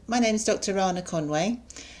My name is Dr. Rana Conway,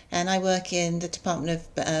 and I work in the Department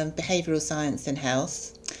of Behavioural Science and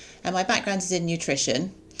Health. And my background is in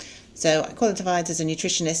nutrition. So I qualified as a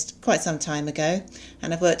nutritionist quite some time ago,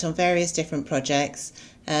 and I've worked on various different projects.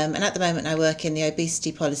 And at the moment I work in the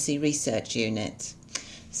Obesity Policy Research Unit.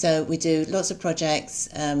 So we do lots of projects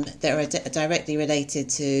that are directly related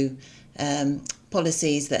to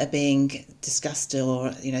policies that are being discussed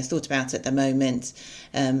or thought about at the moment.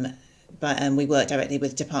 But we work directly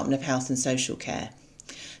with the Department of Health and Social Care.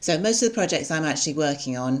 So most of the projects I'm actually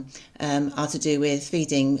working on are to do with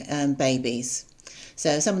feeding babies.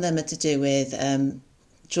 So some of them are to do with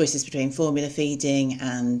choices between formula feeding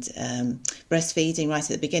and breastfeeding right at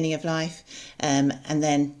the beginning of life, and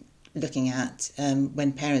then looking at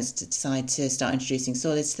when parents decide to start introducing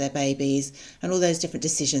solids to their babies, and all those different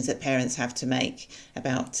decisions that parents have to make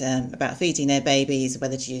about feeding their babies,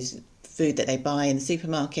 whether to use food that they buy in the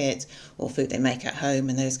supermarket or food they make at home,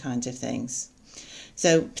 and those kinds of things.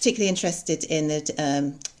 So particularly interested in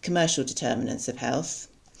the commercial determinants of health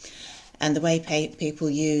and the way people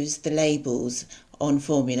use the labels on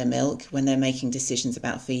formula milk when they're making decisions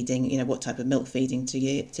about feeding, what type of milk feeding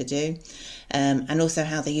to do, and also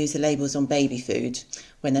how they use the labels on baby food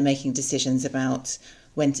when they're making decisions about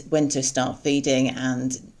when to start feeding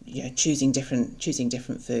and choosing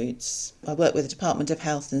different foods. I work with the Department of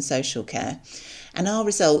Health and Social Care, and our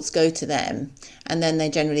results go to them, and then they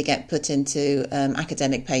generally get put into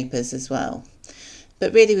academic papers as well.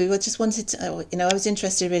 But really, we just wanted to, I was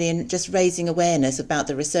interested really in just raising awareness about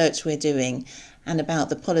the research we're doing and about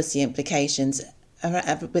the policy implications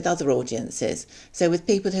with other audiences. So with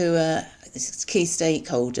people who are key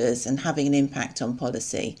stakeholders and having an impact on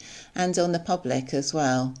policy and on the public as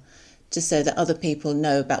well, just so that other people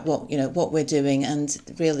know about what we're doing and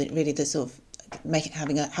really the sort of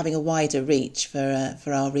having a wider reach for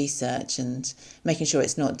our research and making sure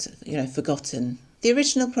it's not forgotten. The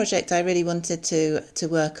original project I really wanted to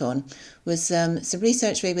work on was some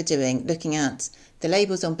research we were doing looking at the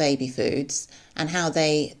labels on baby foods and how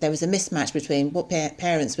there was a mismatch between what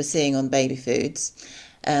parents were seeing on baby foods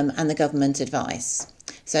and the government advice.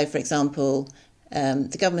 So, for example,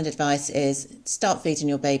 the government advice is start feeding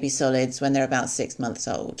your baby solids when they're about 6 months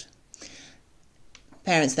old.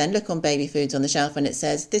 Parents then look on baby foods on the shelf and it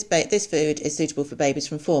says this food is suitable for babies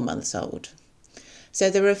from 4 months old. So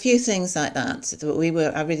there were a few things like that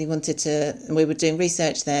I really wanted to, and we were doing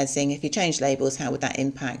research there, seeing if you change labels, how would that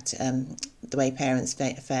impact the way parents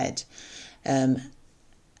fed, and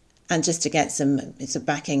just to get some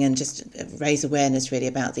backing and just raise awareness really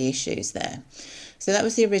about the issues there. So that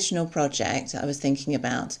was the original project I was thinking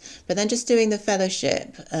about. But then just doing the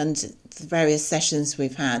fellowship and the various sessions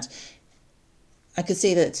we've had, I could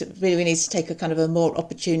see that really we need to take a kind of a more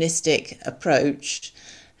opportunistic approach.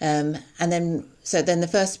 And then the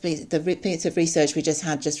first piece of research we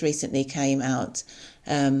just recently came out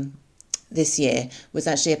this year was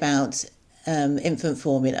actually about infant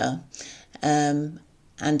formula, and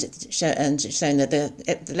shown that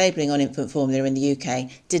the labelling on infant formula in the UK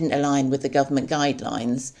didn't align with the government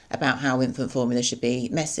guidelines about how infant formula should be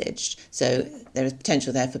messaged. So there is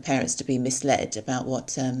potential there for parents to be misled about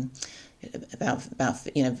what about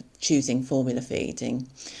choosing formula feeding.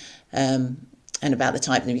 And about the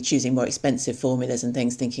type, maybe choosing more expensive formulas and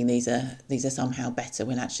things, thinking these are somehow better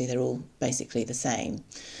when actually they're all basically the same.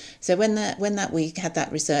 So when we had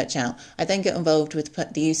that research out, I then got involved with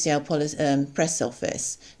the UCL press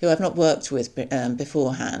office, who I've not worked with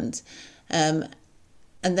beforehand,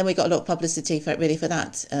 and then we got a lot of publicity for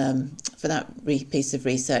that piece of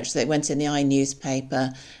research. So it went in the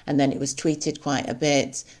newspaper, and then it was tweeted quite a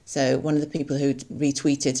bit. So one of the people who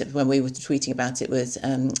retweeted when we were tweeting about it was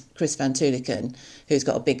Chris Van Tuliken, who's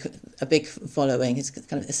got a big following. He's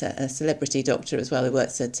kind of a celebrity doctor as well, who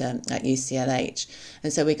works at UCLH.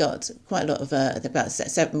 And so we got quite a lot of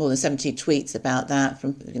about more than 70 tweets about that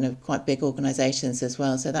from quite big organisations as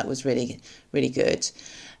well. So that was really, really good.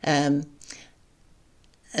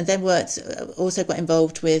 And then also got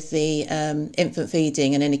involved with the Infant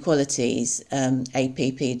Feeding and Inequalities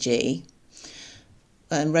APPG.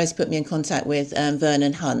 Rose put me in contact with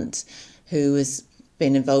Vernon Hunt, who has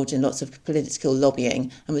been involved in lots of political lobbying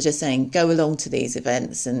and was just saying, go along to these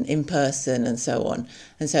events and in person and so on.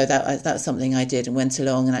 And so that was something I did and went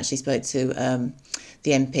along and actually spoke to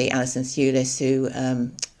the MP, Alison Thewlis,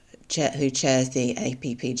 who chairs the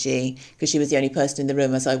APPG, because she was the only person in the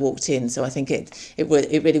room as I walked in. So I think it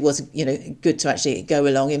really was good to actually go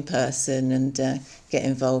along in person and get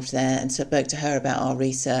involved there. And so I spoke to her about our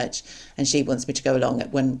research, and she wants me to go along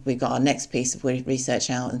when we got our next piece of research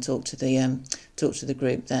out and talk to the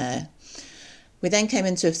group there. We then came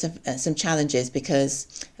into some challenges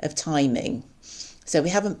because of timing. So we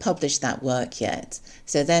haven't published that work yet.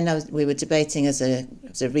 So then we were debating as a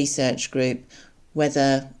research group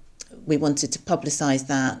whether we wanted to publicise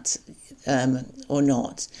that or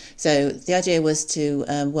not. So the idea was to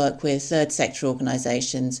work with third sector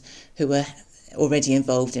organisations who were already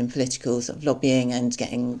involved in political sort of lobbying and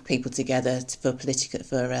getting people together for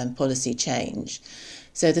policy change.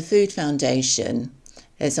 So the Food Foundation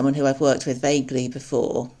is someone who I've worked with vaguely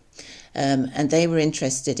before, and they were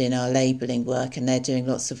interested in our labelling work, and they're doing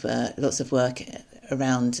lots of work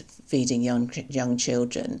around feeding young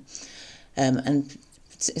children, and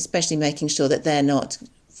especially making sure that they're not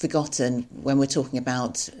forgotten when we're talking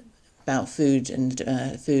about food and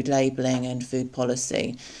food labelling and food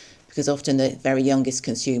policy, because often the very youngest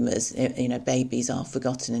consumers, babies, are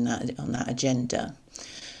forgotten on that agenda.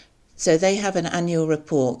 So they have an annual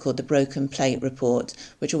report called the Broken Plate Report,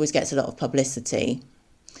 which always gets a lot of publicity.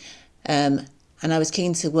 And I was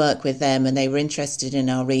keen to work with them, and they were interested in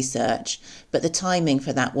our research, but the timing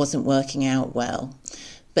for that wasn't working out well.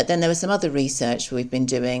 But then there was some other research we've been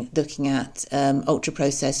doing, looking at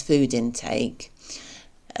ultra-processed food intake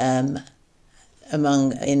in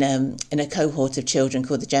a cohort of children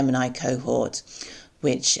called the Gemini cohort,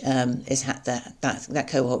 which that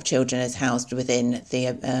cohort of children is housed within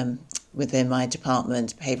my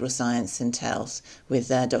department, Behavioural Science and Health, with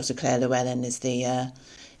Dr. Claire Llewellyn is the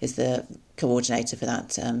coordinator for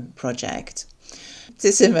that project.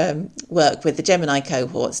 Did some work with the Gemini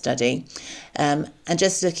cohort study, and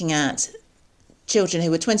just looking at children who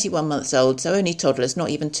were 21 months old, so only toddlers, not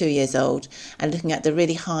even 2 years old, and looking at the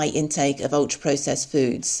really high intake of ultra-processed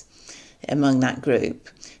foods among that group.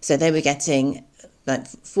 So they were getting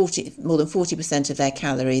more than 40% of their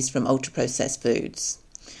calories from ultra-processed foods.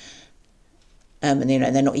 And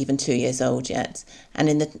they're not even 2 years old yet. And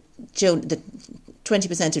in the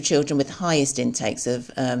 20% of children with highest intakes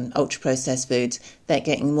of ultra-processed foods, they're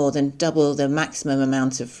getting more than double the maximum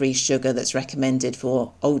amount of free sugar that's recommended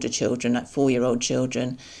for older children, like 4-year-old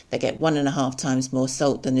children. They get 1.5 times more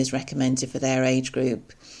salt than is recommended for their age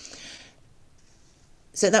group.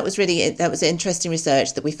 So that was interesting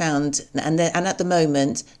research that we found, and at the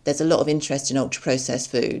moment there's a lot of interest in ultra-processed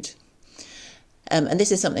food. And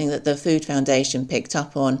this is something that the Food Foundation picked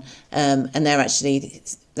up on, and they've actually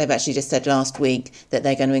just said last week that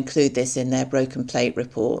they're going to include this in their Broken Plate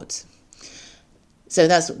report. So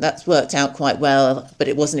that's worked out quite well, but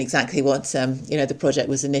it wasn't exactly what the project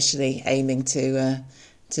was initially aiming to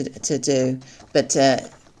do. But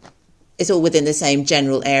it's all within the same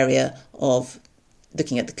general area of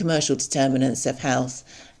looking at the commercial determinants of health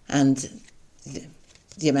and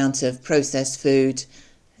the amount of processed food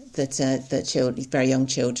that very young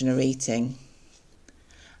children are eating.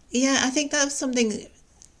 Yeah, I think that was something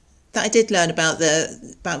that I did learn about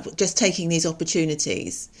just taking these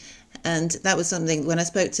opportunities, and that was something when I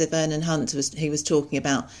spoke to Vernon Hunt, he was talking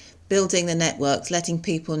about building the networks, letting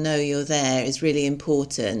people know you're there is really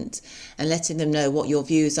important, and letting them know what your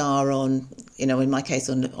views are on, in my case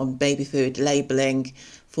on baby food labelling,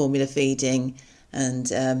 formula feeding, and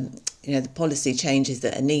the policy changes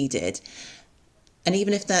that are needed. And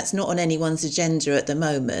even if that's not on anyone's agenda at the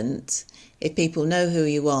moment, if people know who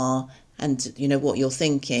you are and what you're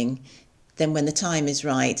thinking, then when the time is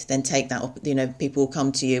right, then take that. People will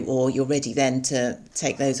come to you, or you're ready then to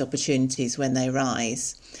take those opportunities when they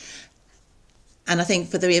rise. And I think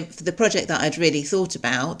for the project that I'd really thought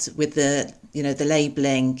about with the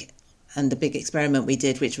labelling and the big experiment we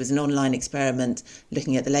did, which was an online experiment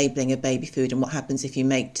looking at the labelling of baby food and what happens if you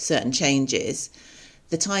make certain changes.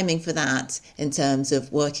 The timing for that, in terms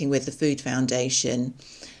of working with the Food Foundation,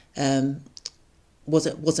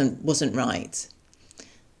 wasn't right.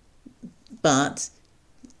 But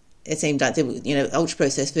it seemed like ultra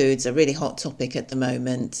processed foods are a really hot topic at the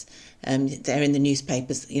moment. They're in the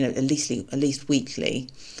newspapers, at least weekly,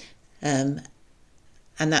 and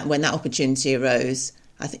that when that opportunity arose,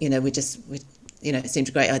 I think it seemed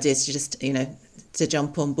a great idea to just to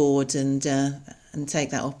jump on board and take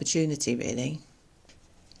that opportunity really.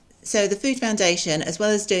 So the Food Foundation, as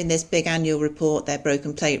well as doing this big annual report, their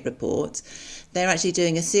Broken Plate report, they're actually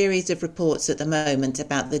doing a series of reports at the moment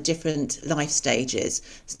about the different life stages,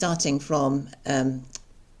 starting from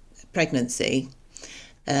pregnancy,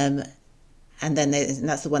 and then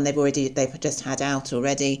that's the one they've just had out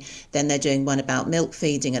already. Then they're doing one about milk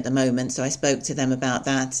feeding at the moment, so I spoke to them about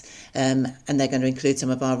that, and they're going to include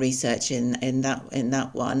some of our research in that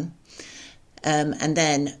one, and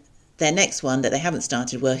then their next one that they haven't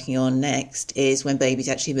started working on next is when babies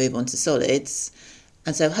actually move on to solids,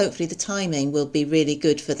 And so hopefully the timing will be really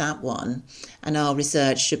good for that one, and our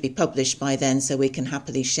research should be published by then so we can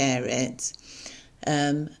happily share it.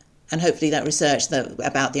 And hopefully that research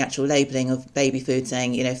about the actual labelling of baby food,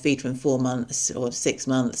 saying, feed from 4 months or 6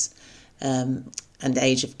 months, and the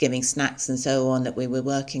age of giving snacks and so on that we were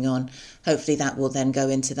working on, hopefully that will then go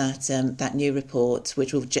into that new report,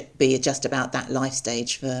 which will be just about that life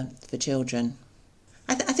stage for children.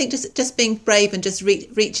 I think just being brave and just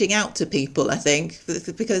reaching out to people, I think,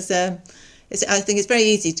 because I think it's very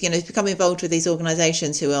easy to become involved with these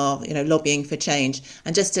organisations who are lobbying for change,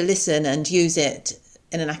 and just to listen and use it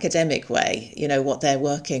in an academic way, what they're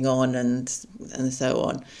working on and so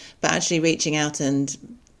on, but actually reaching out and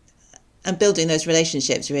building those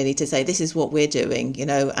relationships, really, to say this is what we're doing,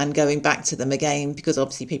 and going back to them again, because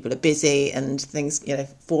obviously people are busy and things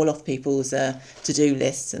fall off people's to-do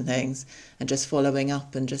lists and things, and just following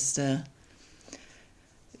up and just saying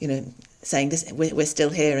this, we're still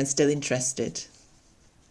here and still interested.